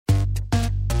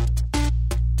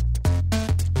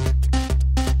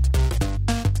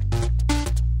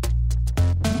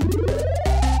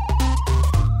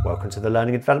to the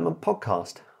Learning and Development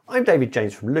Podcast. I'm David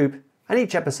James from Loop, and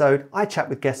each episode I chat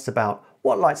with guests about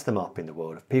what lights them up in the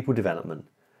world of people development.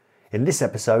 In this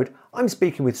episode, I'm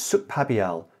speaking with Sukh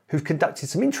Pabial, who's conducted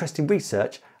some interesting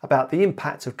research about the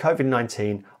impact of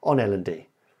COVID-19 on L&D.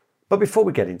 But before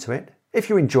we get into it, if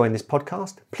you're enjoying this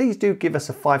podcast, please do give us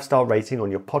a 5-star rating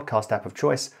on your podcast app of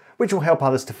choice, which will help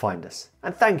others to find us.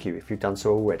 And thank you if you've done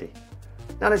so already.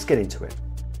 Now let's get into it.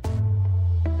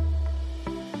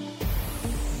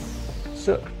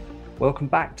 Sukh, welcome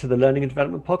back to the Learning and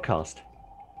Development Podcast.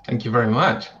 Thank you very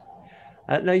much.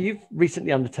 Now, you've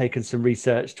recently undertaken some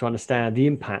research to understand the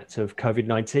impact of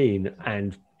COVID-19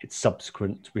 and its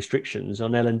subsequent restrictions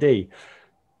on L&D.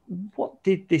 What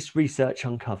did this research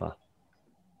uncover?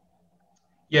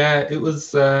 Yeah, it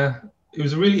was a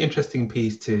really interesting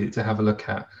piece to have a look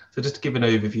at. So just to give an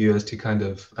overview as to kind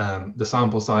of the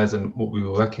sample size and what we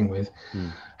were working with,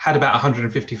 had about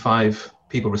 155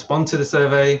 people respond to the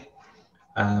survey.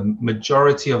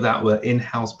 Majority of that were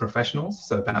in-house professionals,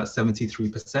 so about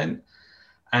 73%.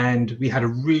 And we had a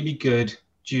really good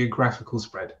geographical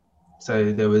spread.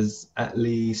 So there was at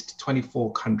least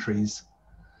 24 countries,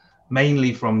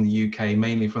 mainly from the UK,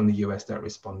 mainly from the US that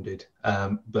responded,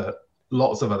 but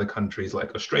lots of other countries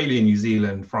like Australia, New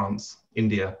Zealand, France,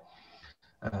 India.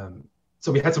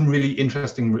 So we had some really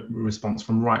interesting response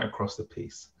from right across the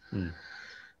piece.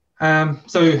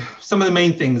 So some of the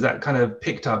main things that kind of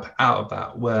picked up out of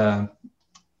that were,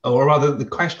 or rather the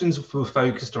questions were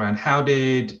focused around how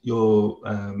did your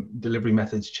delivery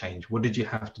methods change? What did you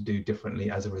have to do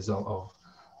differently as a result of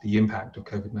the impact of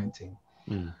COVID-19?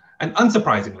 And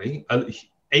unsurprisingly,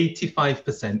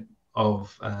 85%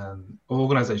 of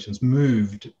organizations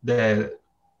moved their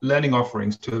learning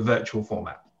offerings to a virtual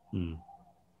format. I'm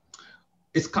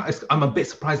a bit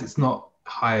surprised it's not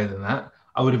higher than that.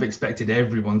 I would have expected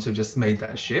everyone to have just made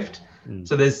that shift.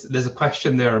 So there's a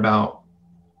question there about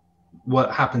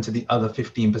what happened to the other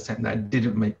 15% that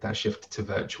didn't make that shift to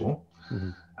virtual.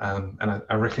 And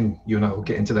I reckon you and I will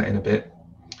get into that in a bit.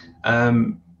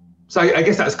 So I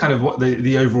guess that's kind of what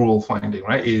the overall finding,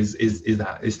 right, is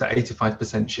that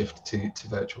 85% shift to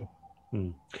virtual.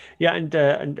 Yeah, and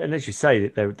as you say,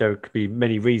 that there could be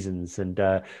many reasons, and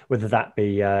whether that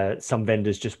be some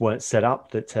vendors just weren't set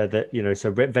up,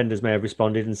 so vendors may have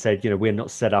responded and said, we're not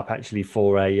set up actually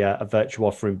for a virtual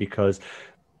offering because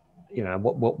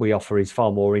what we offer is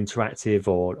far more interactive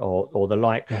or the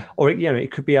like, or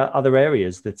it could be other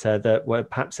areas that where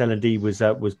perhaps L&D was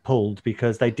pulled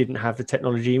because they didn't have the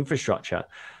technology infrastructure.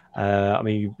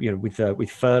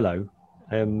 With furlough.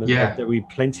 There were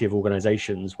plenty of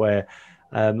organisations where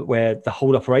the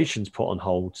whole operation's put on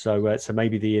hold. So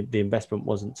maybe the investment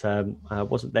wasn't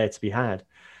there to be had.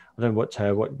 I don't know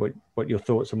what your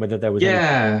thoughts on whether there was.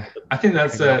 Yeah, I think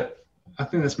that's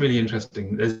really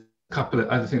interesting. There's a couple of,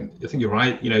 I think you're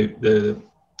right. The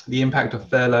impact of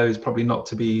furlough is probably not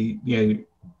to be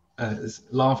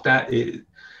laughed at.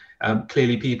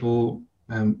 Clearly, people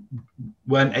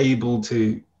weren't able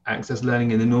to access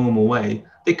learning in the normal way.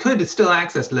 They could still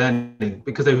access learning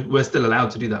because they were still allowed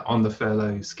to do that on the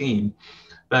furlough scheme.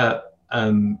 But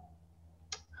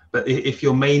if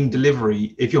your main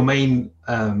delivery, if the main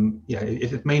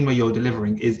way you're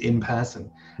delivering is in person,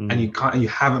 and you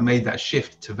haven't made that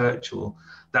shift to virtual,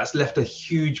 that's left a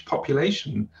huge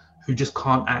population who just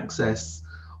can't access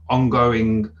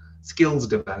ongoing skills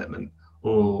development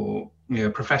or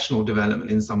professional development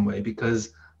in some way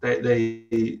because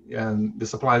the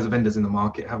suppliers and vendors in the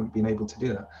market haven't been able to do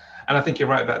that. And I think you're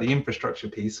right about the infrastructure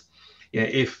piece.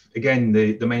 If again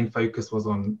the main focus was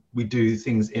on we do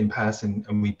things in person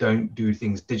and we don't do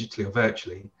things digitally or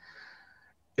virtually,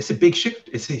 it's a big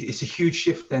shift. It's a huge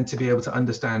shift then to be able to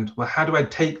understand, well, how do I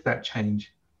take that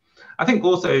change? I think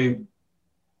also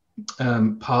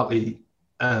partly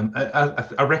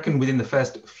I reckon within the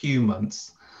first few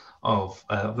months of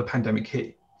the pandemic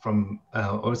hit,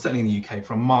 or certainly in the UK,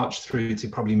 from March through to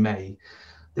probably May,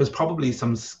 there was probably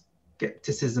some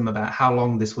skepticism about how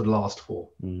long this would last for.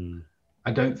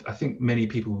 I think many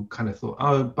people kind of thought,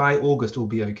 oh, by August we'll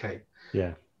be okay.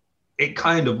 Yeah. It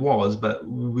kind of was, but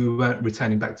we weren't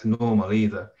returning back to normal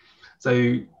either.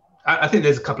 So I think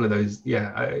there's a couple of those.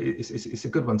 Yeah, it's a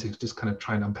good one to just kind of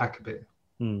try and unpack a bit.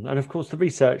 And of course, the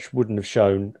research wouldn't have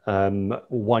shown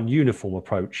one uniform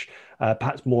approach,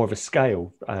 perhaps more of a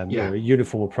scale. A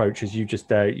uniform approach, as you just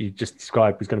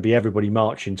described, was going to be everybody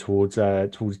marching towards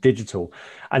digital,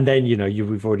 and then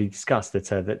we've already discussed that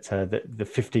the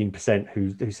 15%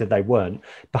 who said they weren't,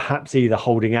 perhaps either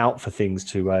holding out for things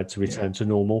to return to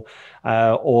normal,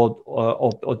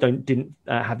 or didn't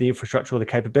have the infrastructure or the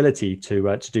capability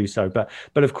to do so. But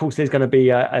of course, there's going to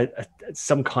be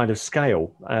some kind of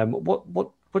scale.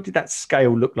 what did that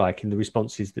scale look like in the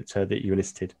responses that you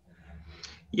listed?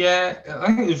 Yeah, I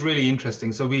think it was really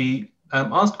interesting. So we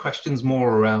asked questions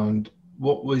more around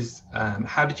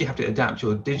how did you have to adapt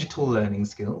your digital learning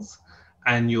skills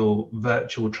and your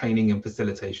virtual training and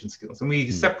facilitation skills? And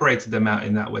we separated them out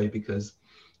in that way because,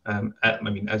 I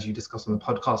mean, as you discussed on the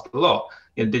podcast a lot,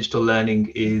 digital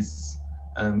learning is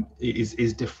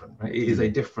different, right? It is a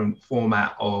different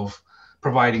format of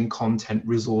providing content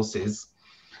resources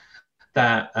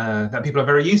that people are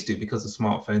very used to because of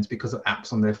smartphones, because of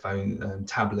apps on their phone,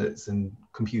 tablets and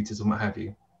computers and what have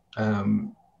you,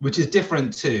 which is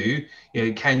different to,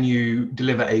 can you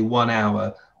deliver a 1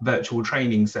 hour virtual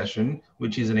training session,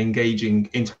 which is an engaging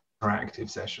interactive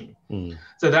session.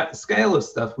 So that scale of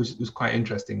stuff was quite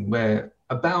interesting, where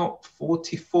about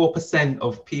 44%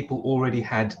 of people already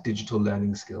had digital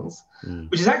learning skills,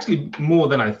 which is actually more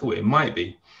than I thought it might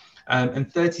be.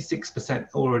 And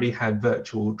 36% already had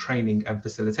virtual training and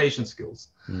facilitation skills.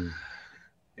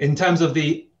 In terms of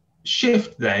the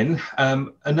shift then,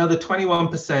 another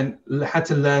 21% had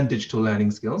to learn digital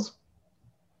learning skills.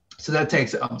 So that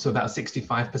takes it up to about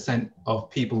 65% of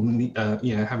people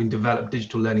having developed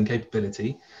digital learning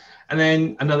capability. And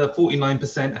then another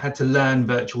 49% had to learn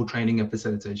virtual training and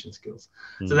facilitation skills.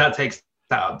 So that takes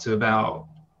that up to about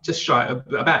just shy of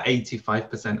about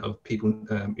 85% of people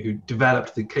who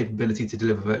developed the capability to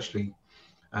deliver virtually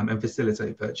and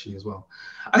facilitate virtually as well.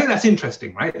 I think that's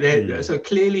interesting, right? So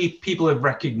clearly people have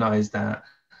recognized that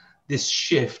this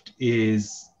shift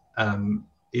is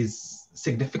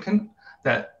significant,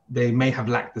 that they may have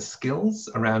lacked the skills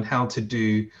around how to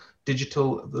do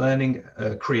digital learning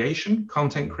creation,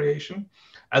 content creation,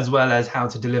 as well as how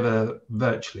to deliver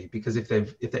virtually. Because if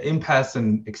they're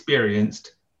in-person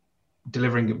experienced,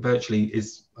 delivering it virtually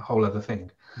is a whole other thing.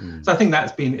 So I think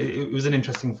it was an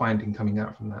interesting finding coming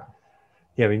out from that.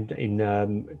 Yeah,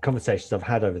 in conversations I've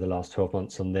had over the last 12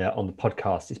 months on the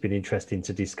podcast, it's been interesting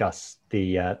to discuss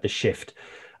the shift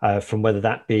from whether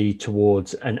that be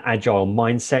towards an agile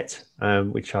mindset,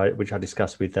 which I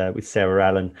discussed with Sarah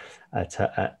Allen at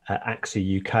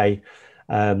AXA UK,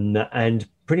 and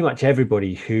pretty much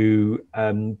everybody who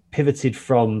pivoted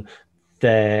from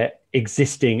their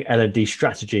existing L&D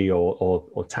strategy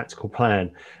or tactical plan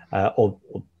or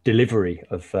delivery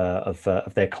of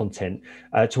their content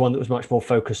to one that was much more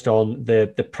focused on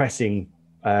the pressing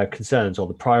concerns or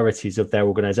the priorities of their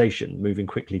organization, moving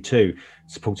quickly to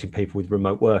supporting people with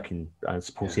remote working,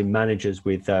 supporting managers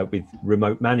with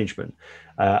remote management,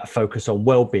 focus on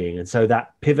well-being. And so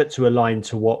that pivot to align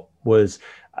to what was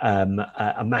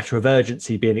a matter of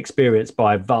urgency being experienced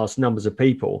by vast numbers of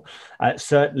people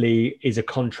certainly is a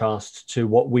contrast to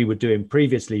what we were doing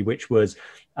previously, which was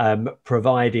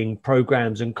providing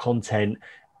programs and content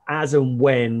as and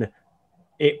when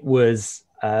it was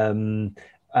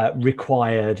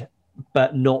required,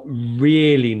 but not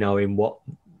really knowing what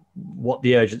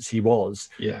the urgency was,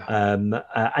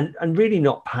 and really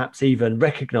not perhaps even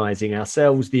recognizing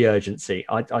ourselves the urgency.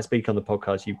 I speak on the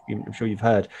podcast, I'm sure you've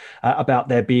heard about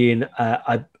there being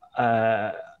a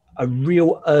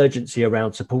real urgency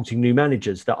around supporting new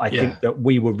managers that I think that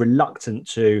we were reluctant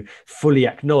to fully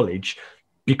acknowledge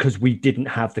because we didn't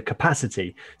have the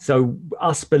capacity. So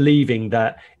us believing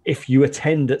that if you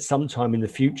attend at some time in the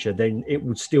future, then it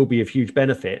would still be of huge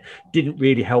benefit, didn't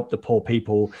really help the poor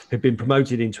people who've been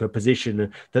promoted into a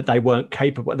position that they weren't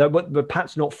capable, that were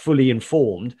perhaps not fully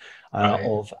informed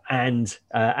of, and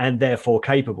therefore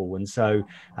capable. And so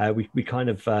we kind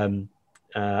of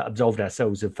absolved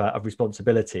ourselves of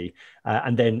responsibility,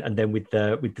 and then with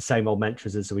the same old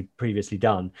mantras as we'd previously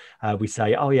done, we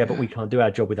say, oh yeah, but we can't do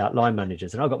our job without line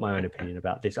managers, and I've got my own opinion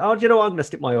about this. Oh, do you know what? I'm going to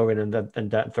stick my oar in and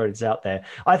throw this out there.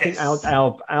 I think our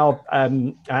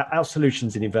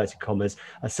solutions, in inverted commas,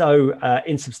 are so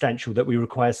insubstantial that we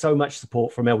require so much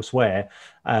support from elsewhere,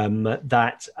 and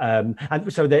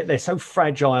so they're so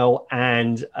fragile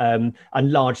and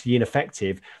largely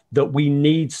ineffective that we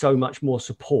need so much more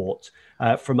support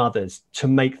from others to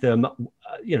make them,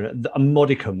 a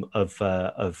modicum of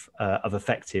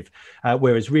effective.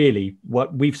 Whereas really,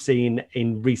 what we've seen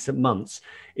in recent months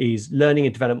is learning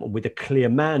and development with a clear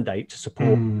mandate to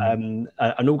support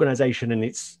an organisation and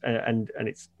its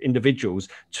individuals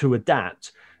to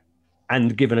adapt,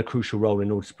 and given a crucial role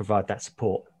in order to provide that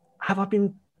support. Have I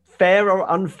been fair or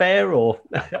unfair, or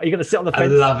are you going to sit on the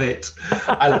fence? I love it.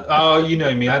 You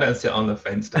know me, I don't sit on the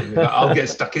fence, David. I'll get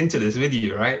stuck into this with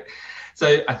you, right?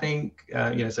 So I think,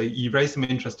 so you raised some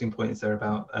interesting points there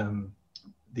about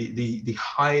the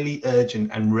highly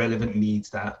urgent and relevant needs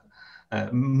that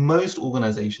most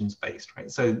organizations faced, right?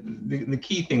 So the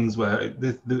key things were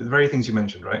the very things you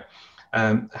mentioned, right?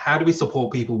 How do we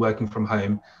support people working from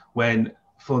home when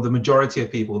for the majority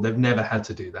of people, they've never had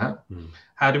to do that.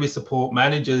 How do we support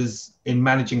managers in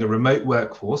managing a remote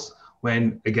workforce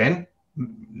when, again,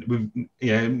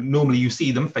 normally you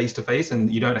see them face to face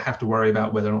and you don't have to worry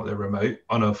about whether or not they're remote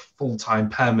on a full-time,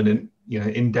 permanent,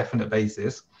 indefinite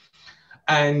basis,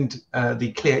 and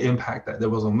the clear impact that there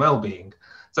was on well-being.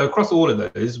 So across all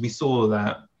of those, we saw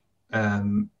that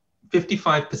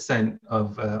 55%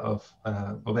 of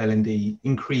L&D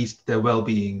increased their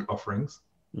well-being offerings.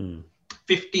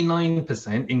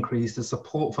 59% increased the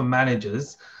support for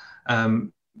managers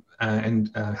and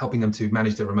helping them to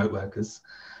manage their remote workers.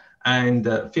 And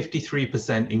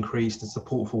 53% increased the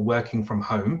support for working from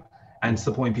home and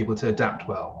supporting people to adapt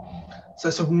well. So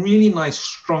some really nice,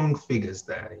 strong figures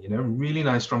there, really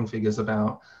nice, strong figures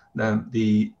about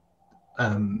the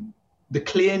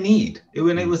clear need. It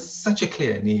was such a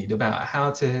clear need about how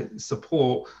to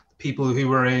support people who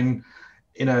were in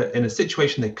a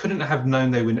situation they couldn't have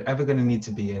known they were ever going to need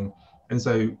to be in. And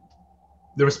so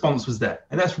the response was there.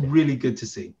 And that's really good to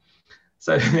see.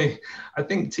 So I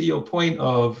think to your point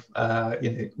of,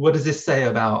 what does this say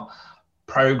about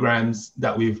programs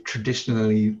that we've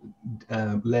traditionally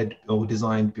led or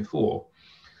designed before?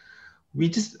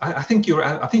 I think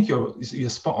you're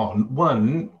spot on.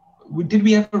 One, did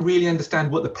we ever really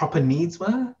understand what the proper needs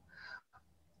were?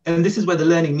 And this is where the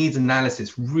learning needs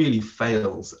analysis really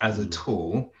fails as a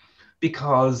tool,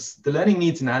 because the learning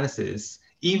needs analysis,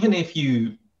 even if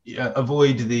you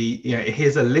avoid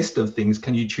here's a list of things,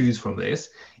 can you choose from this?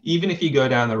 Even if you go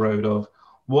down the road of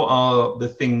what are the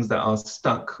things that are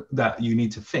stuck that you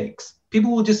need to fix,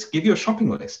 people will just give you a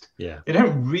shopping list. They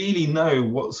don't really know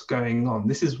what's going on.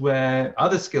 This is where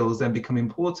other skills then become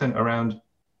important around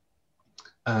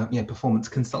performance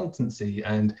consultancy,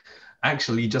 and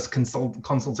actually just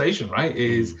consultation, right?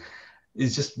 Is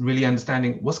just really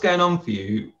understanding what's going on for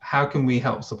you, how can we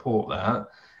help support that,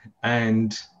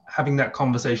 and having that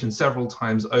conversation several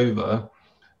times over,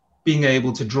 being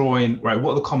able to draw in, right,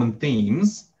 what are the common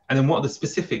themes, and then what are the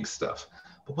specific stuff,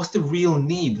 but what's the real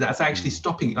need that's actually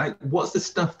stopping, like what's the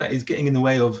stuff that is getting in the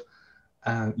way of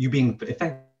you being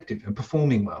effective and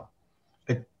performing well.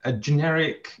 A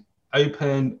generic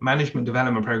open management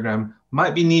development program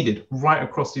might be needed right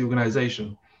across the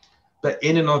organization, but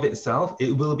in and of itself,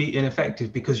 it will be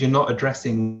ineffective because you're not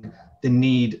addressing the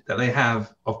need that they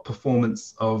have of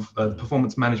performance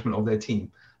management of their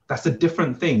team. That's a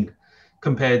different thing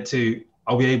compared to,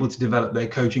 are we able to develop their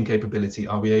coaching capability?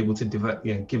 Are we able to develop,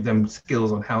 give them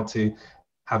skills on how to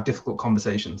have difficult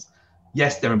conversations?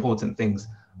 Yes, they're important things,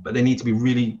 but they need to be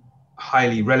really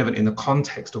highly relevant in the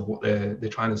context of what they're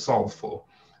trying to solve for.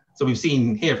 So we've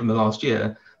seen here from the last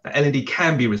year that L&D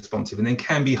can be responsive and then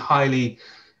can be highly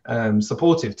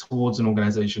supportive towards an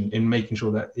organization in making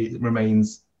sure that it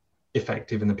remains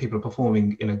effective and that people are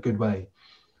performing in a good way.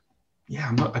 Yeah,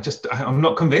 I'm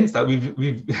not convinced that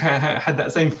we've had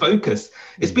that same focus.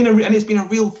 It's been a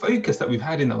real focus that we've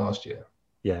had in the last year.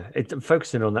 Yeah,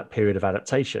 focusing on that period of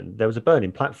adaptation, there was a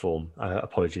burning platform.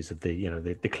 Apologies of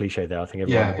the cliche there. I think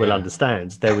everyone will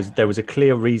understand. There was a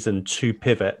clear reason to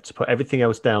pivot, to put everything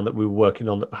else down that we were working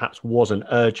on that perhaps wasn't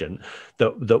urgent,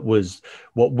 that was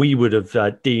what we would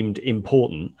have deemed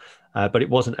important, but it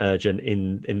wasn't urgent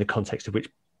in the context of which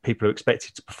people are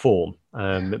expected to perform,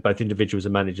 both individuals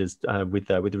and managers, with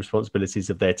the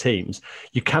responsibilities of their teams.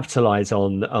 You capitalize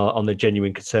on the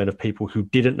genuine concern of people who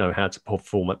didn't know how to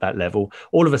perform at that level.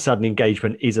 All of a sudden,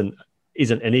 engagement isn't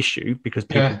an issue because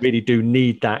people really do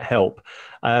need that help,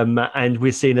 and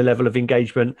we're seeing a level of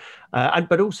engagement,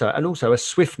 but also a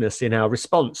swiftness in our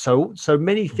response. So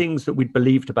many things that we'd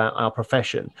believed about our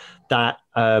profession that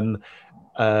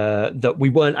we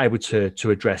weren't able to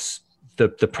address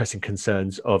the pressing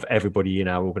concerns of everybody in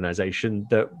our organization,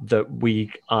 that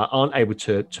we aren't able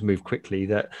to move quickly,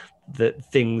 that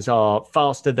things are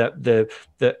faster, that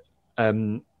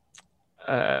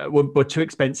were too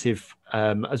expensive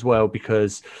as well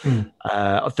because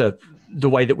of the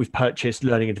way that we've purchased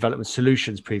learning and development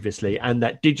solutions previously, and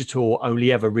that digital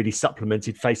only ever really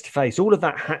supplemented face-to-face. All of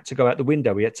that had to go out the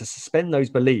window. We had to suspend those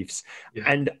beliefs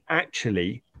and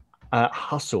actually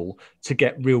hustle to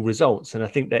get real results. And I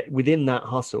think that within that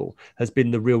hustle has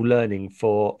been the real learning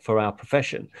for our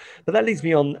profession. But that leads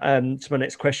me on to my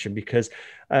next question, because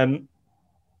there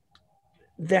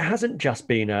hasn't just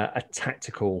been a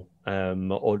tactical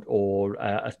or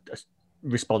a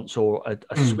response or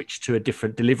a switch to a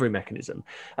different delivery mechanism.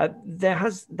 There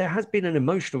has been an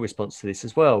emotional response to this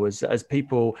as well, as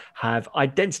people have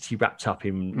identity wrapped up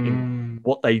in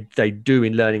what they do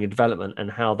in learning and development and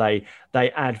how they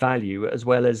add value, as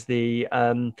well as the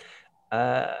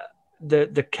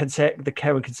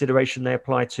care and consideration they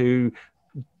apply to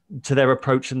to their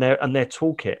approach and their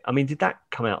toolkit. I mean, did that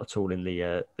come out at all in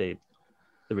the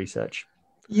research?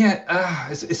 Yeah,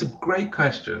 it's a great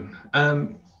question.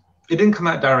 It didn't come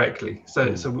out directly, so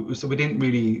we didn't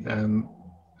really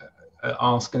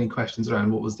ask any questions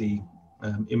around what was the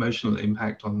emotional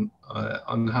impact on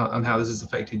how this has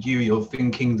affected you, your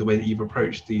thinking, the way that you've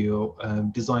approached your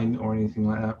design or anything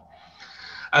like that.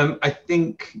 I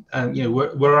think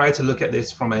were I to look at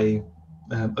this from a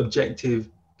objective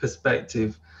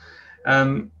perspective,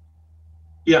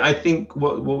 I think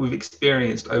what we've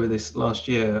experienced over this last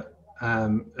year,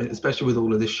 especially with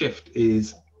all of this shift,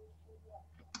 is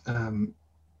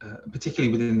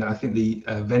particularly within, I think, the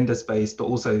vendor space, but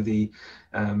also the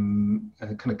kind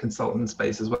of consultant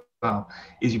space as well,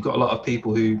 is you've got a lot of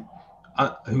people who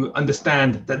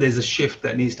understand that there's a shift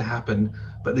that needs to happen,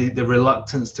 but the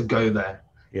reluctance to go there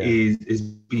is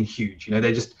being huge.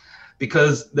 They're just,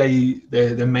 because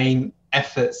their main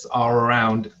efforts are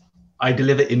around, I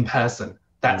deliver in person.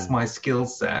 That's my skill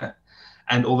set.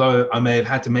 And although I may have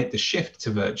had to make the shift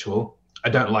to virtual, I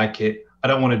don't like it. I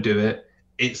don't want to do it.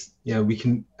 It's, we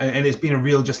can, and it's been a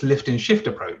real just lift and shift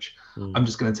approach. I'm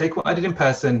just going to take what I did in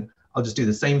person. I'll just do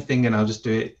the same thing, and I'll just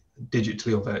do it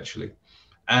digitally or virtually.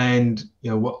 And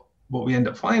what we end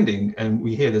up finding, and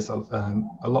we hear this a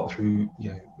lot through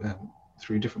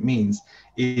through different means,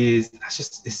 is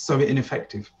it's so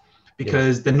ineffective,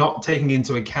 because they're not taking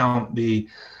into account the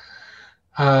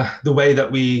way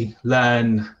that we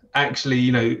learn. Actually,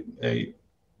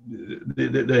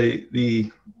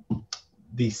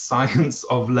 the science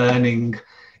of learning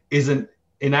isn't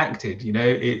enacted.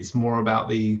 It's more about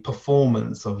the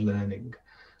performance of learning,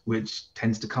 which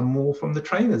tends to come more from the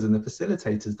trainers and the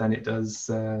facilitators than it does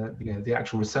the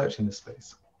actual research in the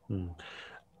space.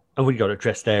 And what you got to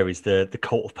address there is the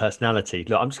cult of personality.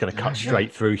 Look, I'm just going to cut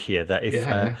straight through here. That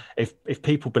if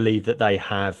people believe that they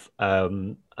have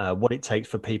what it takes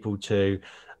for people to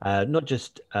not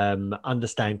just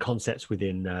understand concepts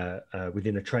within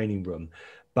a training room,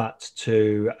 but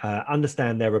to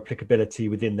understand their applicability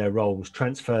within their roles,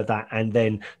 transfer that, and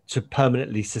then to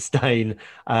permanently sustain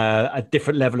a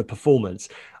different level of performance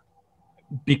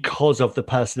because of the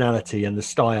personality and the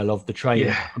style of the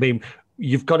trainer. I mean,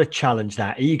 you've got to challenge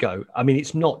that ego. I mean,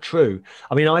 it's not true.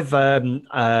 I mean, I've been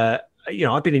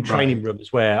in training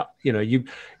rooms where I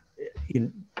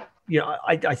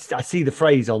see the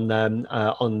phrase on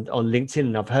LinkedIn,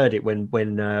 and I've heard it when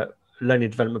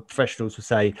learning development professionals will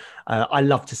say, I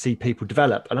love to see people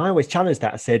develop. And I always challenge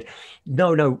that. I said,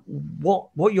 no,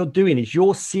 what you're doing is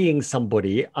you're seeing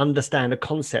somebody understand a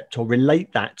concept or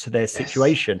relate that to their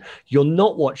situation. You're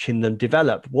not watching them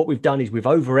develop. What we've done is we've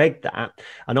over-egged that.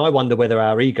 And I wonder whether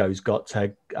our egos got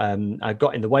in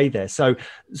the way there. So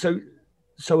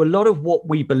a lot of what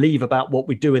we believe about what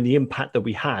we do and the impact that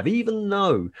we have, even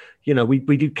though,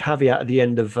 we do caveat at the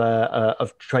end of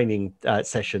training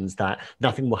sessions that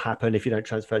nothing will happen if you don't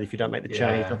transfer, if you don't make the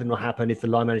change, nothing will happen if the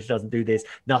line manager doesn't do this,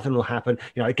 nothing will happen.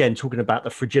 Again, talking about the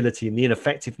fragility and the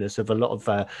ineffectiveness of a lot of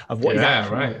what is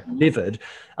actually delivered.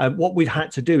 What we've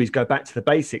had to do is go back to the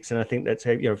basics. And I think that,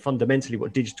 fundamentally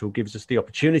what digital gives us the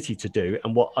opportunity to do,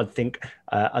 and what I think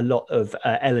a lot of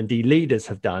L&D leaders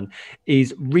have done,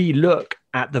 is relook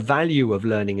at the value of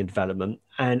learning and development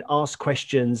and ask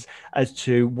questions as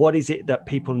to what is it that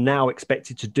people now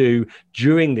expected to do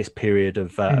during this period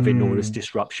of enormous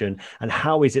disruption, and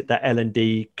how is it that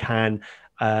L&D can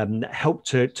help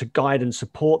to guide and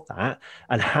support that,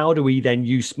 and how do we then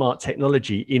use smart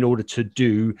technology in order to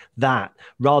do that,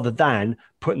 rather than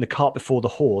putting the cart before the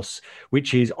horse,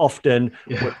 which is often,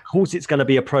 well, of course, it's going to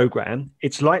be a program.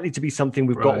 It's likely to be something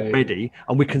we've got already,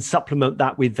 and we can supplement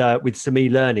that with some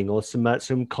e-learning or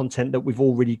some content that we've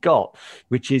already got,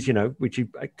 which is,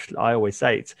 I always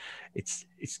say it's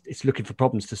looking for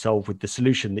problems to solve with the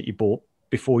solution that you bought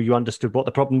before you understood what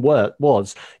the problem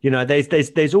was.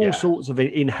 There's all sorts of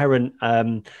inherent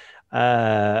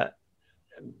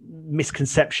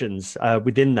misconceptions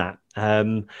within that.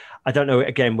 I don't know,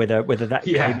 again, whether that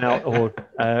came out or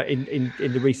in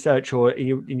the research or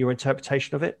in your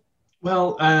interpretation of it.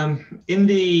 Well, in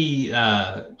the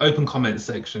open comments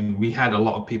section, we had a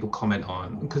lot of people comment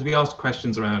on, because we asked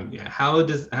questions around how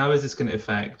is this going to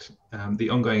affect the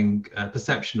ongoing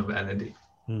perception of L&D.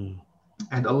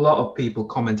 And a lot of people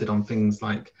commented on things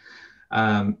like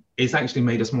it's actually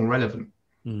made us more relevant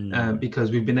because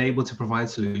we've been able to provide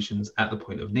solutions at the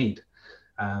point of need.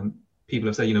 People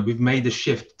have said, we've made the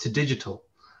shift to digital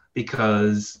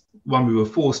because, one, we were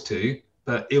forced to,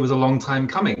 but it was a long time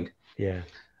coming.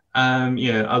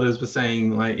 Others were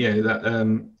saying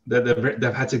that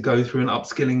they've had to go through an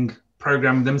upskilling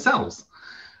program themselves.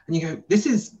 And you go, this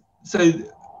is so.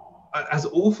 as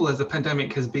awful as the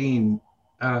pandemic has been,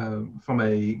 from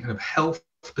a kind of health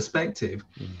perspective,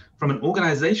 from an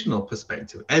organizational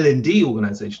perspective, L&D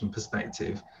organizational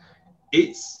perspective,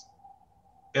 it's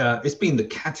been the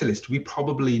catalyst we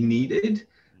probably needed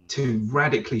to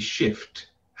radically shift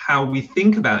how we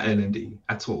think about L&D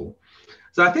at all.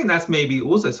 So I think that's maybe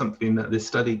also something that this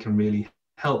study can really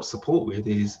help support with,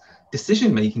 is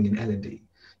decision making in L&D.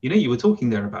 You know, you were talking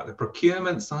there about the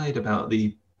procurement side, about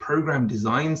the program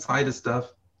design side of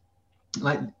stuff.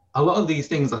 Like, a lot of these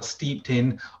things are steeped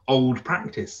in old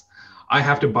practice. I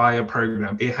have to buy a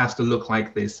program. It has to look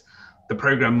like this. The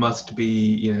program must be,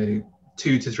 you know,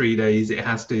 2 to 3 days. It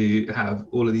has to have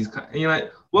all of these. And you're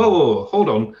like, whoa, hold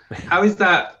on. How is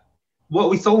that? What are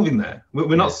we solving there?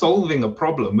 We're not solving a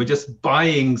problem. We're just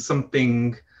buying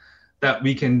something that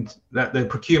the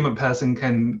procurement person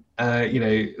can,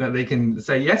 that they can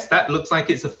say, yes, that looks like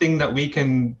it's a thing that we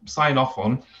can sign off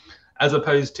on, as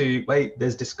opposed to, wait,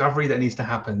 there's discovery that needs to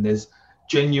happen. There's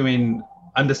genuine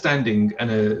understanding and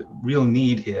a real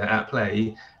need here at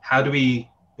play. How do we,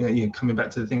 coming back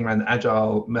to the thing around the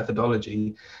agile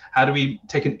methodology, how do we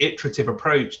take an iterative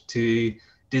approach to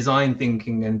design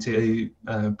thinking and to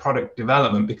product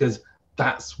development? Because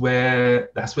that's where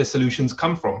solutions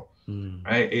come from,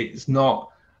 right? It's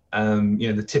not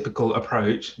the typical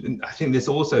approach. I think this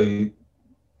also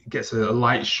gets a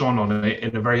light shone on it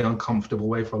in a very uncomfortable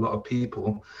way for a lot of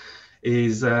people.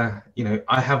 Is I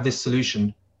have this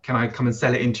solution. Can I come and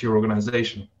sell it into your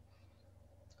organization?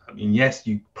 I mean, yes,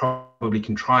 you probably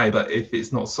can try, but if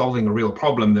it's not solving a real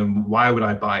problem, then why would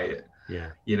I buy it?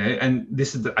 Yeah. And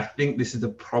I think this is the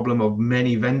problem of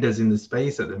many vendors in the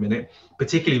space at the minute,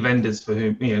 particularly vendors for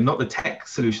whom, not the tech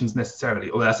solutions necessarily,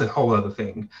 or that's a whole other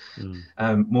thing,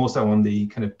 more so on the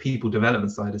kind of people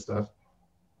development side of stuff,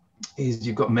 is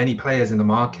you've got many players in the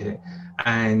market,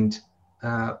 and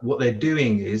what they're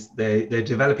doing is they're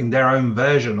developing their own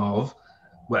version of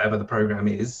whatever the program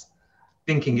is,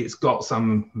 thinking it's got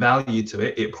some value to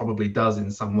it. It probably does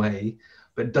in some way,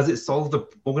 but does it solve the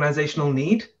organizational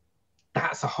need?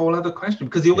 That's a whole other question,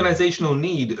 because the organizational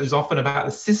need is often about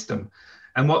the system.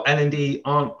 And what L&D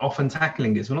aren't often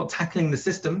tackling is, we're not tackling the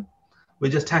system.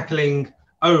 We're just tackling,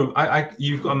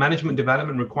 you've got a management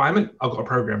development requirement. I've got a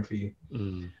program for you.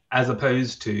 As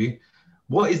opposed to,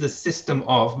 what is the system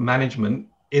of management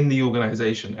in the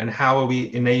organization, and how are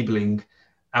we enabling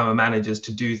our managers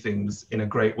to do things in a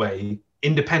great way,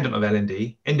 independent of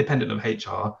L&D, independent of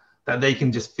HR, that they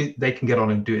can get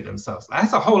on and do it themselves.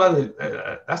 That's a whole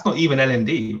other, that's not even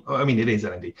L&D. I mean, it is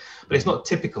L&D, but it's not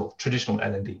typical traditional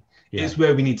L&D. It's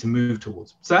where we need to move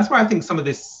towards. So that's why I think some of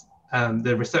this,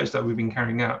 the research that we've been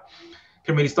carrying out,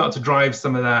 can really start to drive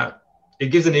some of that. It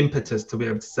gives an impetus to be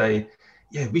able to say,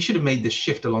 yeah, we should have made this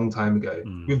shift a long time ago.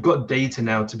 We've got data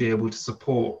now to be able to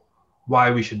support why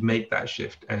we should make that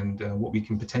shift, and what we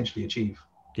can potentially achieve.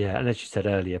 Yeah, and as you said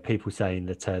earlier, people saying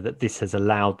that that this has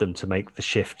allowed them to make the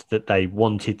shift that they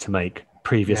wanted to make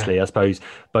previously, I suppose,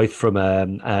 both from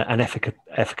an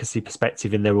efficacy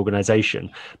perspective in their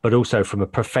organization, but also from a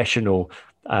professional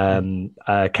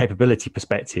capability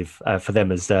perspective for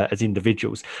them as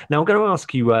individuals. Now, I'm going to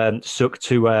ask you, Sukh,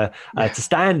 to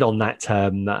stand on that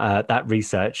that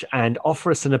research and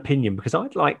offer us an opinion, because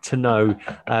I'd like to know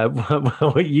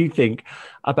what you think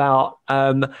about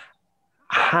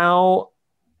how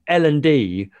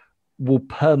L&D will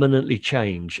permanently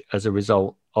change as a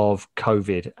result of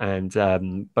COVID,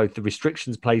 and both the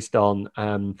restrictions placed on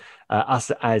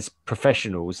us as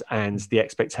professionals and the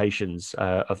expectations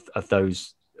of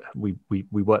those we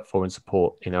work for and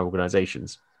support in our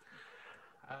organizations.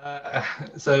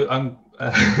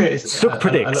 Sukh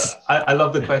predicts. I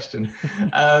love the question.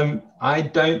 I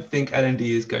don't think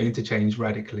L&D is going to change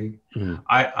radically.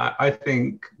 I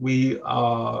think we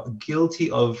are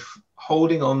guilty of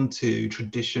holding on to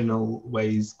traditional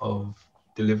ways of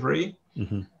delivery.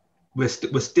 We're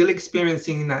still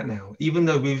experiencing that now, even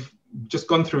though we've just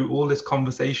gone through all this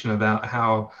conversation about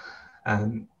how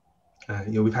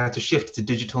we've had to shift to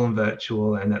digital and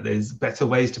virtual, and that there's better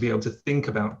ways to be able to think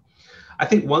about. I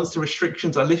think once the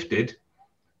restrictions are lifted,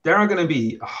 there are going to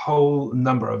be a whole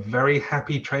number of very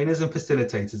happy trainers and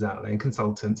facilitators out there and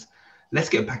consultants. Let's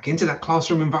get back into that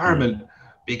classroom environment,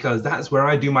 because that's where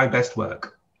I do my best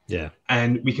work. Yeah,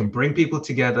 and we can bring people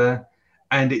together,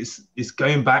 and it's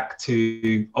going back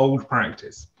to old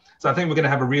practice. So I think we're going to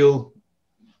have a real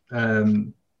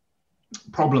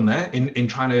problem there in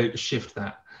trying to shift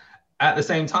that. At the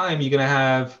same time, you're going to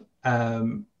have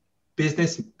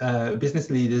business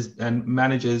leaders and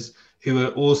managers who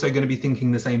are also going to be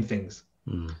thinking the same things.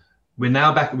 We're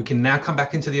now back. We can now come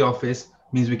back into the office.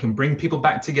 Means we can bring people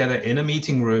back together in a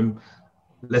meeting room.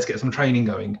 let's get some training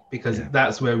going, because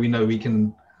that's where we know we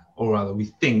can, or rather we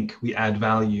think we add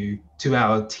value to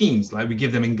our teams. Like we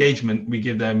give them engagement, we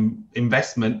give them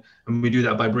investment, and we do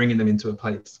that by bringing them into a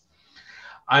place.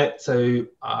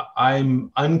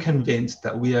 I'm unconvinced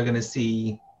that we are going to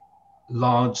see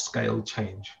large scale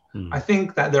change. I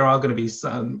think that there are going to be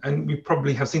some, and we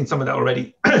probably have seen some of that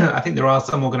already. I think there are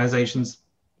some organizations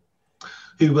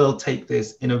who will take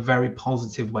this in a very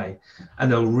positive way,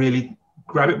 and they'll really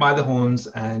grab it by the horns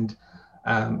and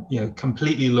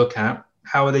completely look at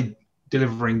how are they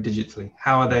delivering digitally,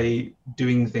 how are they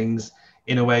doing things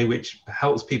in a way which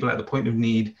helps people at the point of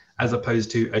need, as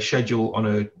opposed to a schedule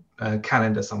on a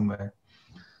calendar somewhere.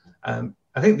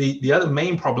 I think the other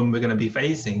main problem we're going to be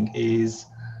facing is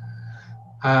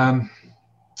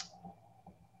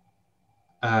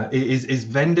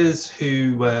vendors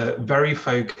who were very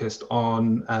focused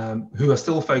on, who are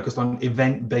still focused on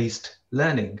event-based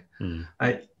learning.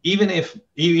 Even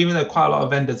though quite a lot of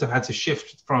vendors have had to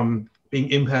shift from being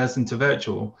in-person to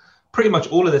virtual, pretty much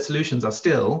all of their solutions are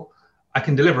still, I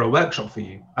can deliver a workshop for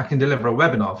you, I can deliver a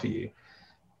webinar for you.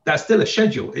 That's still a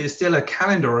schedule, it's still a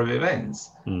calendar of events,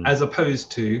 as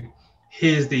opposed to,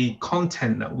 here's the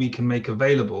content that we can make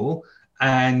available,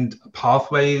 and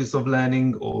pathways of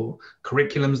learning or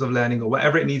curriculums of learning or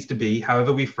whatever it needs to be,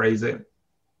 however we phrase it.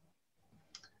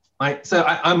 So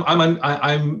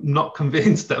I'm not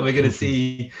convinced that we're going to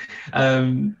see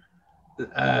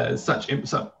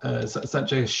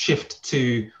such a shift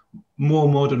to more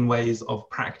modern ways of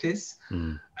practice.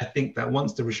 I think that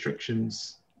once the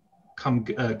restrictions come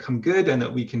good, and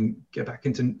that we can get back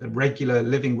into regular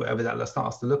living, whatever that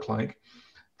starts to look like,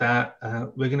 that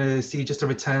we're going to see just a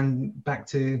return back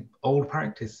to old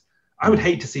practice. I would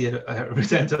hate to see a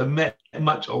return to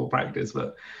much old practice,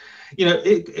 but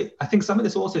I think some of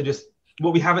this also, just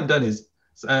what we haven't done is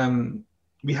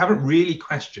we haven't really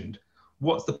questioned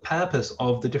what's the purpose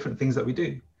of the different things that we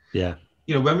do. Yeah.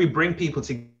 When we bring people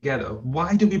together,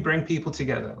 why do we bring people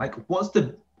together?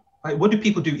 What do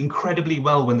people do incredibly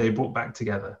well when they're brought back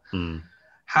together?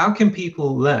 How can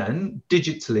people learn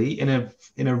digitally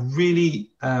in a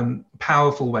really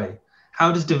powerful way?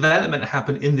 How does development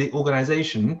happen in the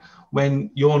organization when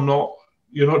you're not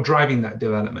driving that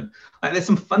development? There's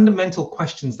some fundamental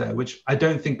questions there which I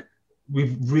don't think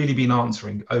we've really been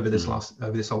answering over this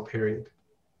whole period.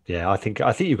 Yeah, I think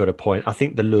you've got a point. I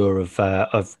think the lure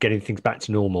of getting things back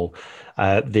to normal,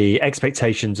 the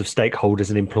expectations of stakeholders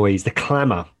and employees, the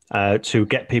clamour to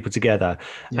get people together,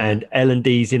 and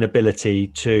L&D's inability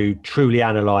to truly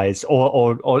analyse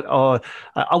or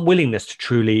unwillingness to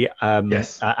truly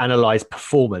analyse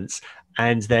performance,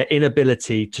 and their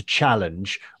inability to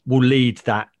challenge will lead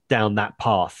down that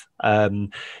path.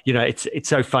 It's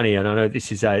so funny, and I know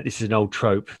this is an old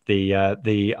trope.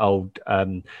 The old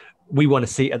we want a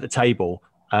seat at the table,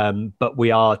 but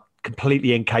we are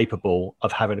completely incapable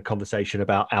of having a conversation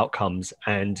about outcomes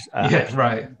and our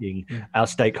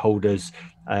stakeholders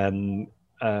in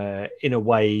a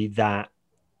way that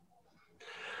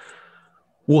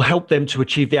will help them to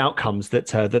achieve the outcomes that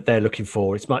they're looking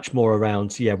for. It's much more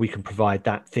around, we can provide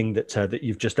that thing that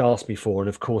you've just asked me for, and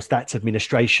of course that's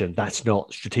administration. That's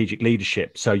not strategic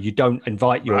leadership. So you don't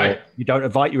invite your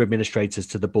administrators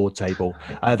to the board table.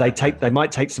 They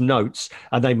might take some notes,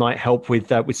 and they might help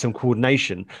with some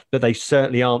coordination, but they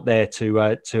certainly aren't there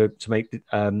to make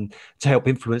to help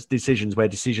influence decisions where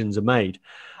decisions are made.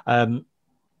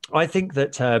 I think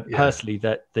that personally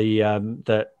that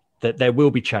there will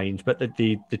be change, but that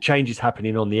the change is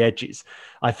happening on the edges.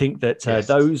 I think that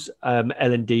those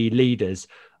L&D leaders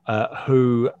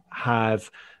who have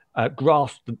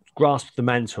grasped the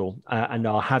mantle and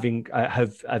are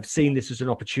have seen this as an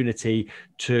opportunity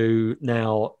to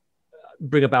now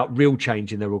bring about real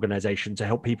change in their organization, to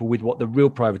help people with what the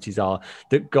real priorities are,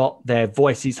 that got their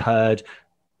voices heard,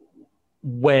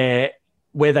 where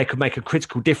they could make a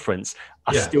critical difference,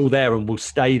 are still there and will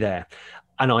stay there.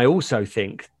 And I also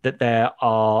think that there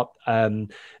are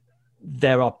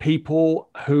people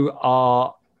who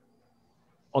are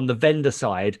on the vendor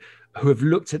side who have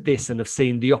looked at this and have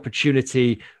seen the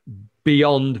opportunity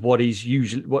beyond what's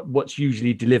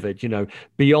usually delivered.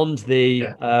 Beyond the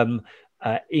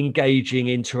engaging,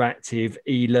 interactive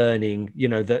e-learning.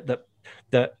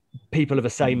 That people of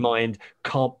the same mind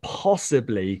can't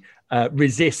possibly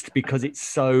resist because it's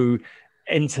so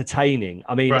entertaining.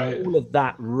 I mean, all of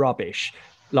that rubbish,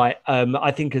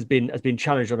 I think has been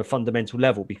challenged on a fundamental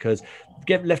level, because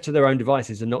get left to their own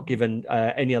devices and not given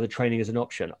any other training as an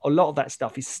option, a lot of that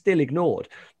stuff is still ignored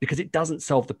because it doesn't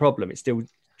solve the problem. It still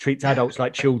treats adults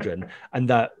like children, and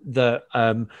that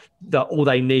all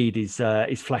they need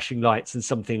is flashing lights and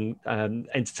something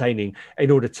entertaining in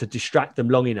order to distract them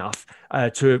long enough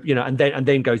to, you know, and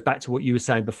then goes back to what you were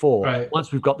saying before. Right.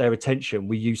 Once we've got their attention,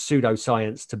 we use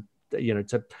pseudoscience to, you know,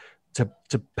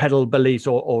 to peddle beliefs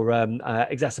or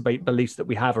exacerbate beliefs that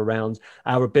we have around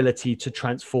our ability to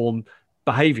transform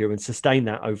behavior and sustain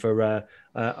that over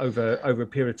a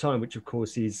period of time, which of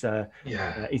course is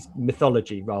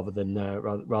mythology rather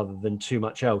than too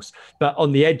much else. But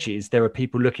on the edges, there are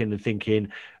people looking and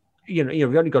thinking, you know,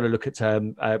 we've only got to look at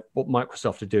what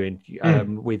Microsoft are doing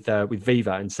with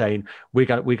Viva and saying we're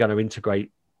going to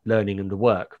integrate learning and the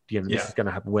work. You know, this is going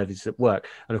to happen where this is at work.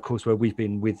 And of course, where we've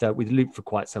been with Loop for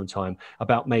quite some time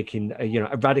about making,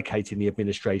 eradicating the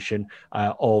administration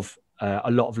of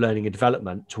a lot of learning and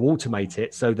development to automate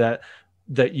it so that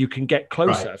you can get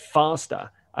closer, faster,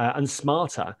 and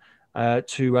smarter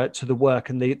to the work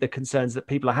and the concerns that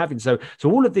people are having. So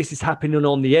all of this is happening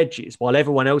on the edges while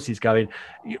everyone else is going,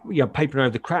 papering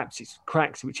over the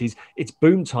cracks, which is it's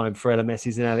boom time for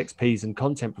LMSs and LXPs and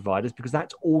content providers, because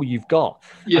that's all you've got.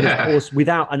 Yeah. And of course,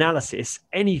 without analysis,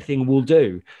 anything will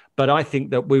do. But I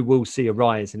think that we will see a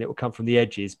rise and it will come from the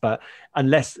edges. But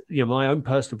unless, my own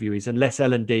personal view is unless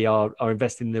L&D are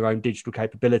investing in their own digital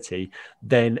capability,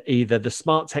 then either the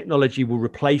smart technology will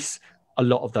replace a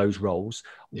lot of those roles,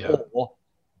 or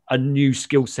a new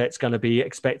skill set's going to be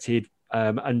expected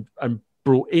and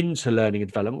brought into learning and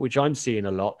development, which I'm seeing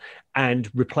a lot, and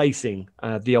replacing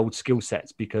the old skill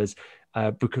sets because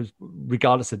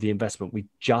regardless of the investment, we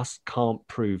just can't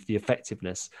prove the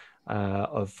effectiveness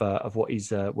of what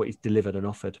is delivered and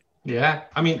offered. Yeah,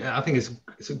 I mean, I think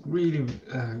it's a really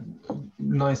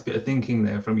nice bit of thinking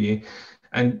there from you,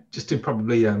 and just to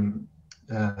probably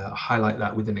highlight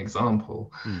that with an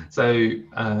example. So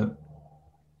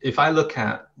if I look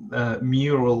at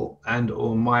Mural and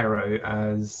or Miro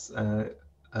as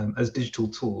digital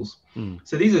tools,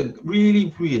 so these are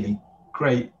really, really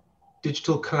great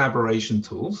digital collaboration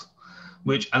tools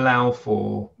which allow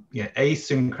for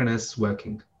asynchronous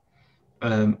working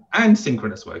and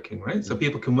synchronous working, right? So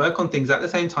people can work on things at the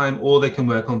same time, or they can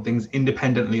work on things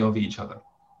independently of each other.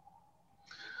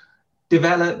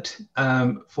 Developed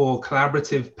for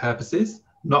collaborative purposes,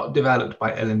 not developed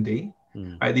by L&D,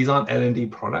 right? These aren't L&D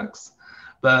products,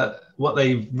 but what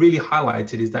they've really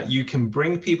highlighted is that you can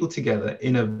bring people together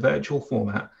in a virtual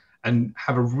format and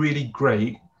have a really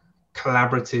great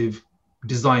collaborative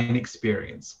design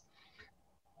experience.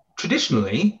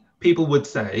 Traditionally, people would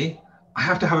say, I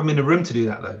have to have them in a room to do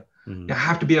that though. I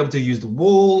have to be able to use the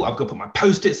wall. I've got to put my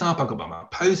Post-its up. I've got to put my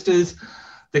posters.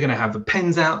 They're going to have the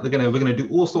pens out. We're going to do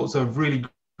all sorts of really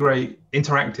great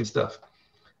interactive stuff.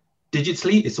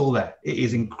 Digitally, it's all there. It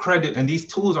is incredible. And these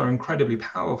tools are incredibly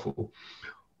powerful.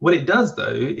 What it does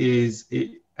though is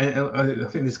and I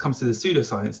think this comes to the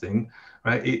pseudoscience thing,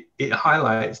 right? It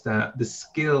highlights that the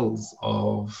skills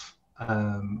of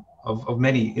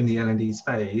many in the L&D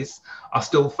space are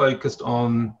still focused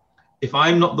on, if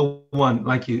I'm not the one,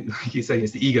 like you say,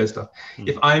 it's the ego stuff.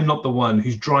 If I'm not the one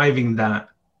who's driving that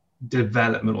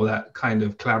development or that kind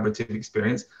of collaborative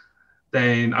experience,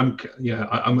 then I'm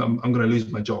going to lose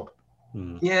my job.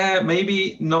 Yeah,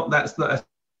 maybe not. That's not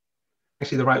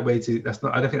actually the right way to.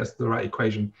 I don't think that's the right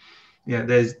equation. Yeah,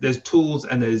 there's tools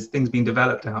and there's things being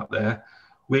developed out there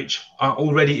which are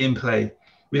already in play.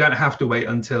 We don't have to wait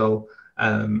until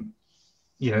or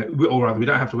rather, we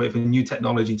don't have to wait for new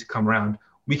technology to come around.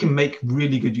 We can make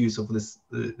really good use of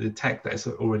the tech that is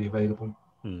already available.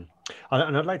 And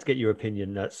I'd like to get your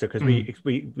opinion, because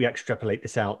we extrapolate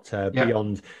this out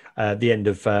beyond the end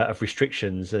of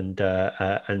restrictions and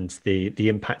the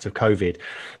impact of COVID.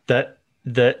 That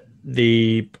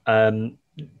the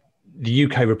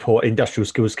UK report, Industrial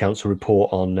Skills Council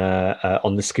report on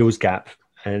the skills gap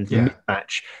and the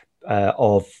mismatch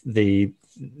of the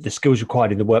skills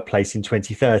required in the workplace in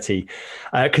 2030.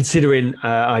 Considering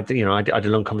I had a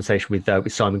long conversation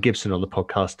with Simon Gibson on the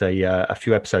podcast a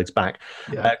few episodes back.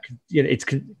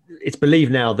 It's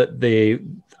believed now that the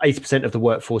 80% of the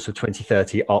workforce of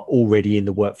 2030 are already in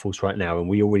the workforce right now, and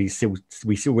we already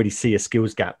see a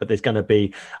skills gap. But there's going to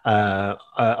be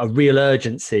a real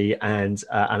urgency and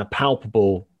a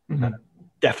palpable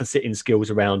deficit in skills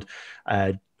around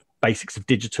basics of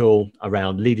digital,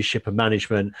 around leadership and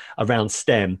management, around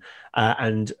STEM,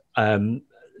 and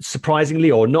surprisingly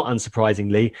or not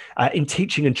unsurprisingly, in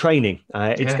teaching and training.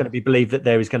 It's going to be believed that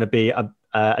there is going to be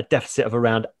a deficit of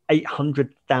around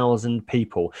 800,000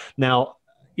 people. Now,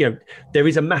 there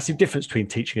is a massive difference between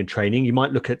teaching and training. You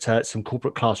might look at some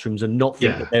corporate classrooms and not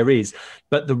think that there is,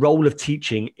 but the role of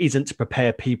teaching isn't to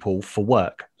prepare people for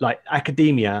work. like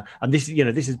academia, and this,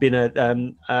 this has been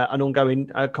an ongoing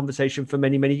conversation for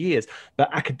many, many years. But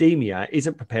academia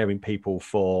isn't preparing people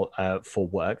for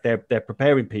work. They're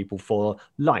preparing people for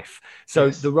life. So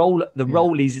Yes. the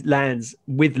role is lands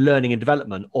with learning and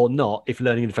development, or not, if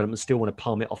learning and development still want to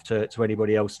palm it off to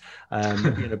anybody else,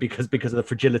 because of the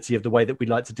fragility of the way that we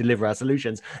like to deliver our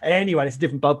solutions. Anyway, it's a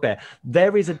different bugbear.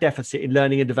 There is a deficit in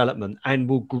learning and development, and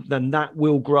that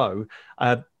will grow.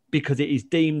 Because it is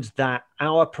deemed that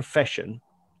our profession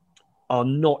are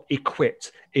not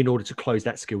equipped in order to close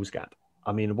that skills gap.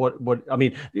 I mean,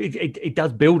 it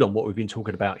does build on what we've been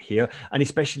talking about here, and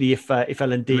especially if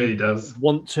L&D really does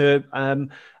want to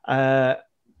are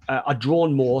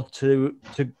drawn more to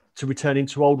returning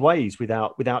to old ways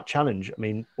without challenge. I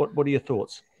mean, what are your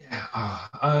thoughts?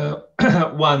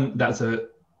 One, that's a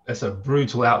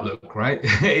brutal outlook, right?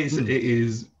 It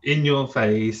is in your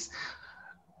face.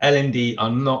 L&D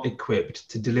are not equipped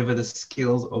to deliver the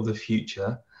skills of the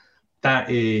future. That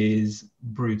is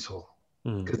brutal,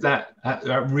 because that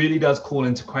really does call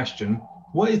into question,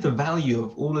 what is the value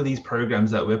of all of these programs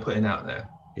that we're putting out there?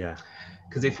 Yeah.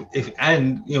 Because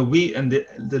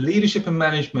the leadership and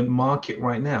management market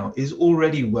right now is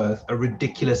already worth a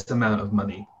ridiculous amount of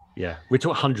money. Yeah, we're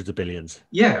talking hundreds of billions.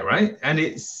 Yeah, right. And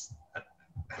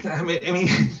I mean,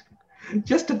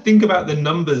 just to think about the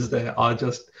numbers there are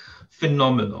just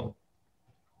phenomenal.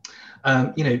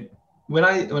 When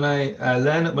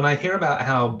I hear about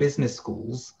how business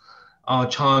schools are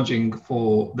charging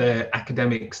for their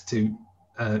academics to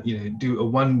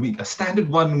do a standard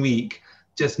 1 week,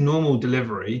 just normal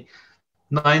delivery,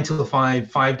 9 till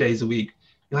 5 days a week,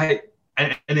 like,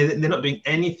 and they're not doing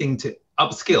anything to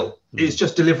upskill. It's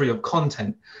just delivery of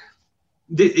content.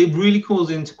 It really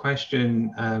calls into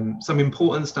question some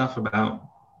important stuff about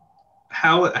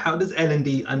how does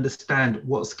L&D understand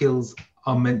what skills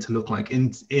are meant to look like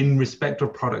in respect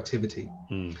of productivity.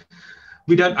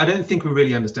 I don't think we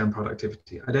really understand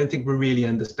productivity. I don't think we really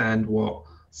understand what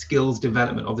skills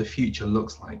development of the future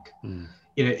looks like.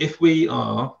 If we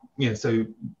are, so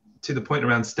to the point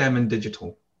around STEM and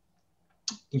digital,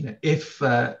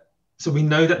 so we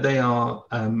know that they are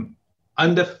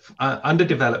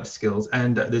underdeveloped skills,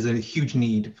 and there's a huge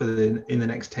need in the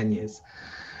next 10 years.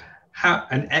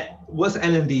 What's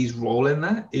L&D's role in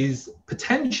that is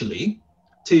potentially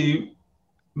to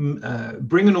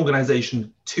bring an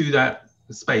organization to that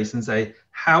space and say,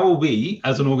 how are we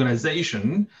as an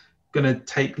organization going to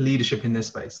take leadership in this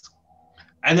space?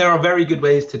 And there are very good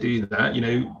ways to do that.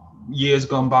 Years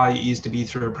gone by, it used to be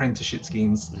through apprenticeship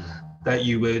schemes that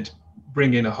you would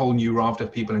bring in a whole new raft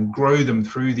of people and grow them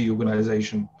through the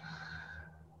organization.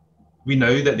 We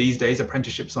know that these days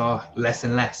apprenticeships are less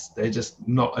and less. They're just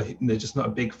not a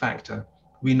big factor.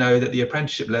 We know that the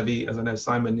apprenticeship levy, as I know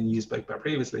Simon and you spoke about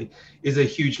previously, is a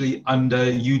hugely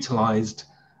underutilized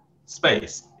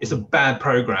space. It's a bad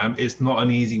program. It's not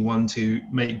an easy one to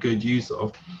make good use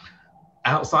of.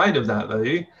 Outside of that,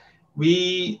 though,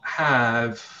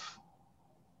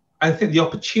 I think the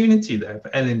opportunity there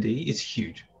for L&D is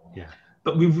huge. Yeah.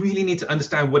 But we really need to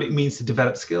understand what it means to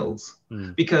develop skills,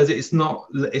 because it's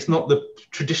not the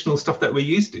traditional stuff that we're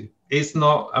used to. It's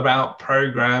not about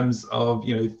programs of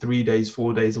 3 days,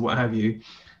 4 days, or what have you.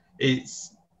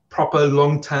 It's proper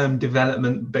long-term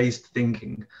development-based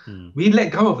thinking. We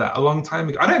let go of that a long time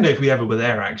ago. I don't know if we ever were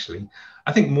there, actually.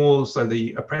 I think more so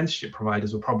the apprenticeship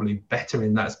providers were probably better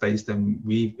in that space than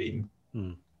we've been.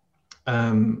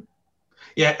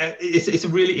 It's a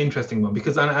really interesting one,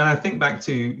 because, and I think back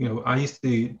to, I used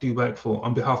to do work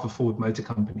on behalf of Ford Motor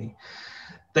Company.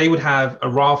 They would have a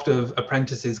raft of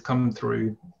apprentices come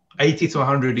through, 80 to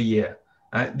 100 a year.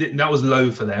 That was low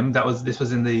for them. This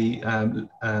was in the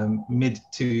mid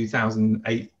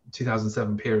 2008,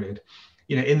 2007 period.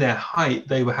 In their height,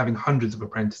 they were having hundreds of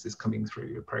apprentices coming through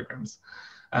your programs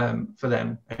for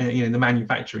them, in the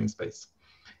manufacturing space.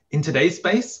 In today's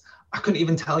space, I couldn't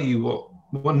even tell you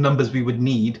what numbers we would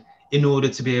need in order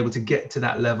to be able to get to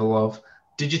that level of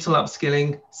digital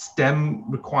upskilling,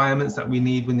 STEM requirements that we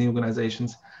need within the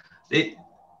organizations.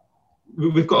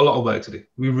 We've got a lot of work to do.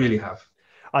 We really have.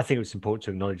 I think it's important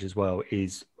to acknowledge as well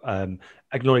is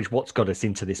acknowledge what's got us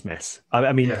into this mess.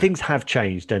 I mean, things have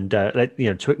changed, and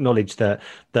to acknowledge that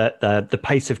the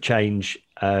pace of change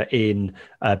in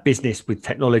business with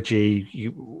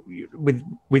technology,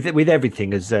 with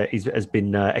everything has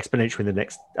been exponential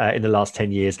in the last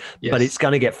 10 years. Yes. But it's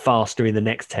going to get faster in the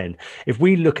next 10. If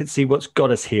we look and see what's got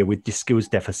us here with this skills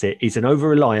deficit is an over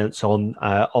reliance on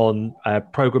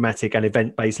programmatic and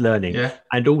event-based learning,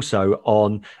 and also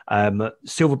on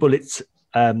silver bullets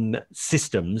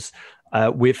systems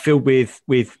we're filled with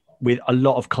a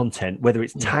lot of content, whether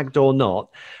it's tagged or not.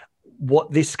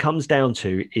 what this comes down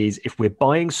to is if we're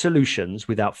buying solutions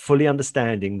without fully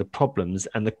understanding the problems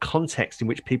and the context in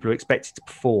which people are expected to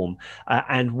perform,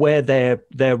 and where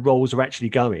their roles are actually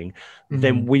going,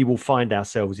 then we will find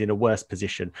ourselves in a worse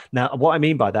position. Now, what I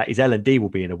mean by that is L&D will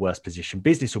be in a worse position.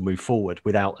 Business will move forward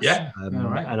without us. Yeah. All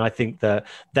right. And I think that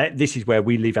this is where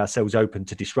we leave ourselves open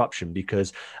to disruption,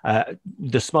 because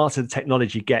the smarter the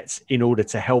technology gets in order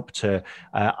to help to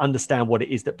understand what it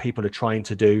is that people are trying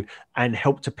to do and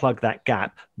help to plug that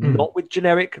gap, not with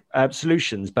generic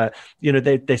solutions, but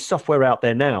there's software out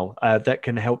there now that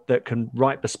can help, that can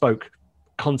write bespoke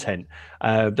content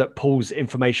that pulls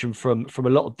information from a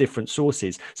lot of different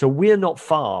sources. So we're not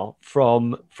far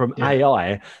from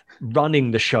AI running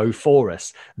the show for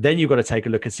us. Then you've got to take a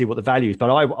look and see what the value is.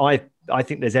 But I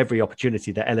think there's every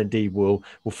opportunity that L&D will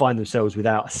find themselves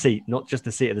without a seat, not just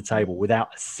a seat at the table,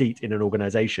 without a seat in an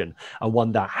organization, and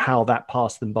wonder how that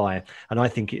passed them by. And I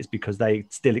think it's because they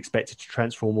still expected to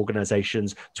transform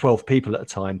organizations 12 people at a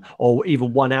time, or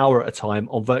even 1 hour at a time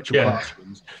on virtual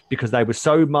classrooms, because they were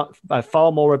so much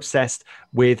far more obsessed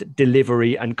with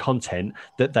delivery and content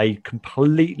that they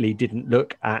completely didn't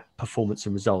look at performance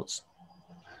and results.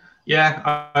 Yeah,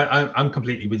 I'm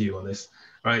completely with you on this.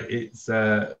 Right, it's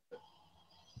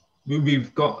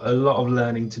we've got a lot of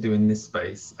learning to do in this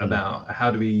space about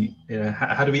how do we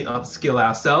upskill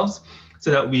ourselves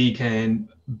so that we can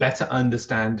better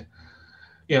understand,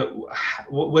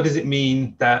 what does it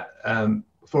mean that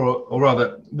or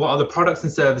rather, what are the products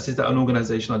and services that an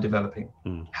organization are developing?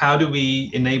 How do we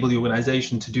enable the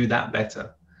organization to do that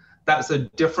better? That's a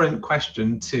different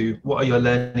question to what are your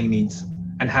learning needs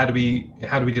and how do we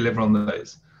deliver on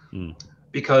those?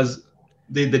 Because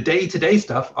the day-to-day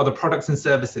stuff are the products and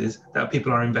services that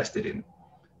people are invested in.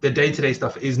 The day-to-day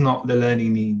stuff is not the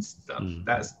learning needs stuff.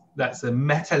 That's a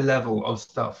meta level of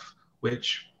stuff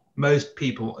which most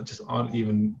people just aren't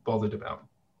even bothered about.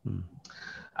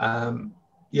 And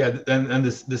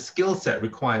the skill set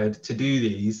required to do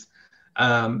these,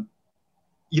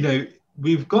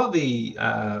 we've got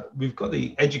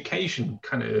the education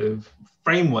kind of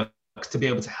frameworks to be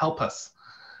able to help us.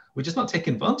 We're just not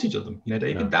taking advantage of them,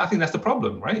 David. No. I think that's the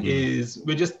problem, right? Is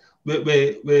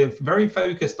we're very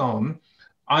focused on,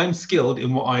 I'm skilled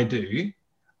in what I do.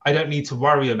 I don't need to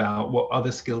worry about what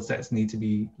other skill sets need to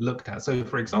be looked at. So,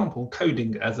 for example,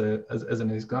 coding as an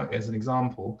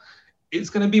example, it's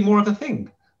going to be more of a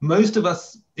thing. Most of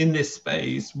us in this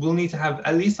space will need to have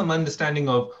at least some understanding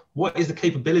of what is the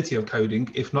capability of coding,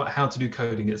 if not how to do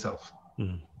coding itself.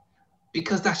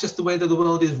 Because that's just the way that the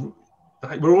world is.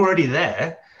 We're already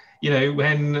there.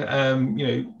 When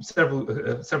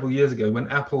several years ago, when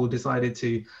Apple decided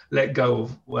to let go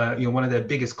of one of their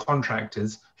biggest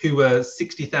contractors, who were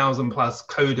 60,000 plus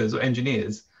coders or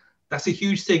engineers, that's a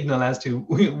huge signal as to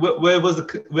where was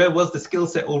the skill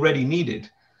set already needed.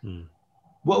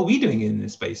 What are we doing in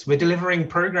this space? We're delivering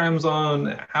programs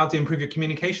on how to improve your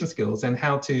communication skills and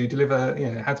how to deliver,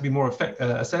 how to be more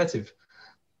assertive.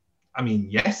 I mean,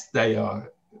 yes, they're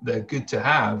good to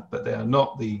have, but they are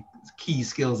not the key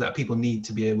skills that people need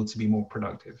to be able to be more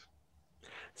productive.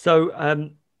 So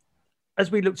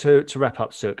as we look to wrap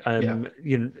up, Sukh,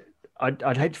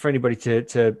 I'd hate for anybody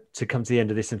to come to the end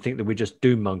of this and think that we're just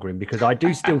doom mongering, because I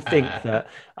do still think that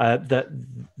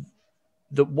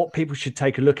what people should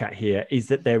take a look at here is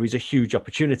that there is a huge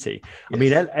opportunity. Yes.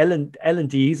 I mean,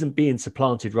 L&D isn't being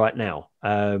supplanted right now.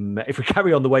 If we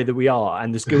carry on the way that we are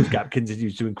and the skills gap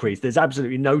continues to increase, there's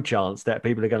absolutely no chance that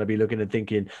people are going to be looking and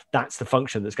thinking that's the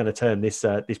function that's going to turn this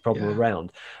problem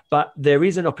around. But there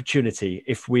is an opportunity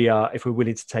if we're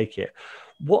willing to take it.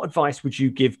 What advice would you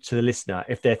give to the listener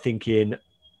if they're thinking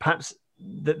perhaps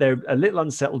that they're a little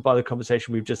unsettled by the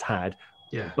conversation we've just had,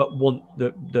 but want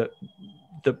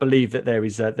that believe that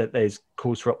there's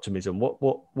cause for optimism?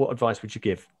 What advice would you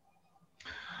give?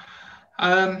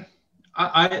 I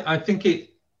think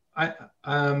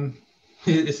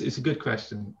it's a good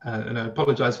question, and I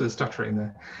apologize for the stuttering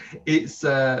there. It's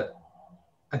I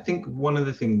think one of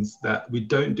the things that we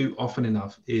don't do often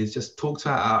enough is just talk to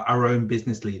our own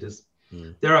business leaders.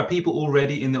 There are people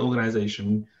already in the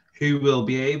organization who will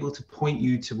be able to point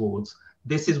you towards,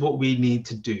 this is what we need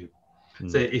to do.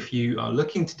 So if you are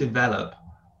looking to develop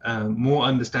more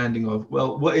understanding of,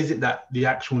 well, what is it that the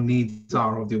actual needs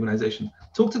are of the organization?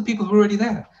 Talk to the people who are already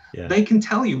there. They can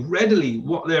tell you readily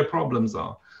what their problems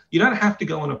are. You don't have to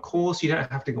go on a course. You don't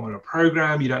have to go on a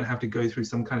program. You don't have to go through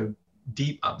some kind of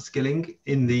deep upskilling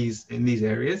in these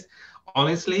areas.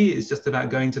 Honestly, it's just about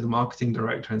going to the marketing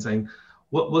director and saying,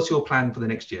 what's your plan for the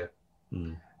next year?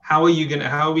 How are we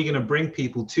going to bring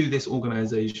people to this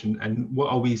organization, and what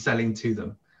are we selling to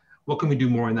them? What can we do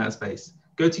more in that space?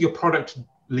 Go to your product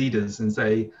leaders and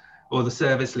say, or the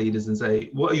service leaders and say,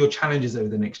 what are your challenges over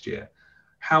the next year?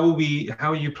 How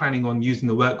are you planning on using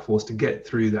the workforce to get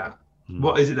through that?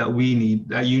 What is it that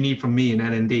you need from me in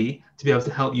N&D to be able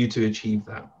to help you to achieve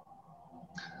that?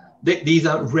 These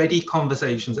are ready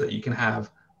conversations that you can have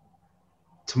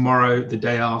tomorrow, the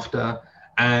day after,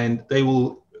 and they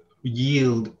will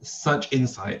yield such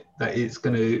insight that it's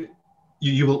going to,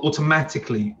 you will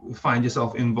automatically find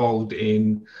yourself involved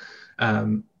in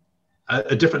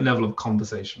a different level of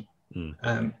conversation.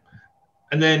 And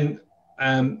then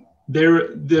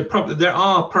there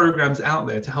are programs out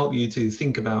there to help you to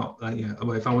think about,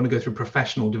 if I want to go through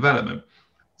professional development,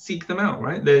 seek them out,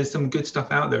 right? There's some good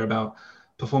stuff out there about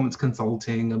performance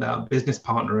consulting, about business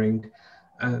partnering.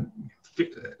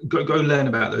 Go learn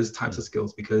about those types of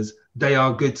skills, because they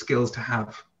are good skills to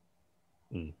have.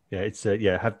 Yeah, it's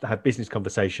have business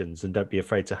conversations, and don't be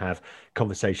afraid to have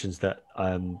conversations that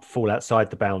fall outside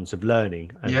the bounds of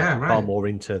learning and far more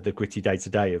into the gritty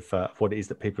day-to-day of what it is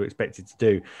that people are expected to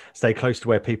do. Stay close to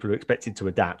where people are expected to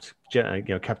adapt,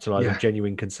 capitalize on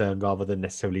genuine concern rather than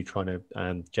necessarily trying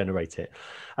to generate it.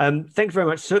 Thank you very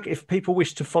much, Sukh. If people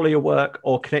wish to follow your work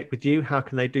or connect with you, how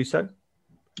can they do so?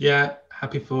 Yeah,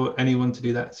 happy for anyone to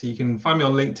do that. So you can find me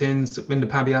on LinkedIn, Sukh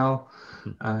Pabial.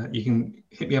 You can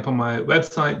hit me up on my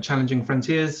website,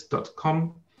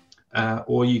 challengingfrontiers.com,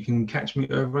 or you can catch me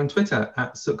over on Twitter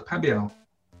at Sukh Pabial.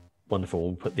 Wonderful.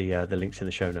 We'll put the links in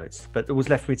the show notes. But all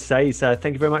left for me to say is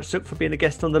thank you very much, Sukh, for being a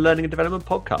guest on the Learning and Development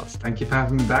podcast. Thank you for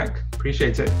having me back.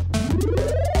 Appreciate it.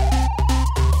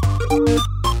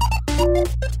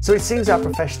 So it seems our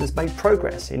profession has made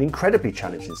progress in incredibly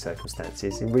challenging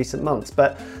circumstances in recent months,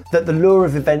 but that the lure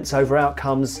of events over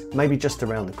outcomes may be just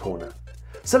around the corner.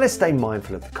 So let's stay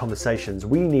mindful of the conversations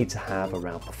we need to have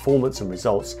around performance and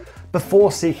results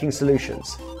before seeking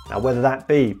solutions. Now, whether that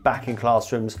be back in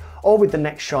classrooms or with the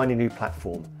next shiny new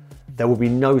platform, there will be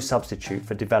no substitute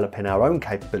for developing our own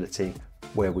capability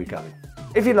where we're going.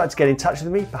 If you'd like to get in touch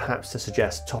with me, perhaps to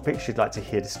suggest topics you'd like to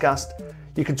hear discussed,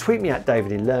 you can tweet me at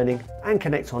David in Learning and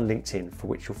connect on LinkedIn, for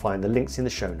which you'll find the links in the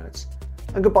show notes.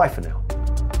 And goodbye for now.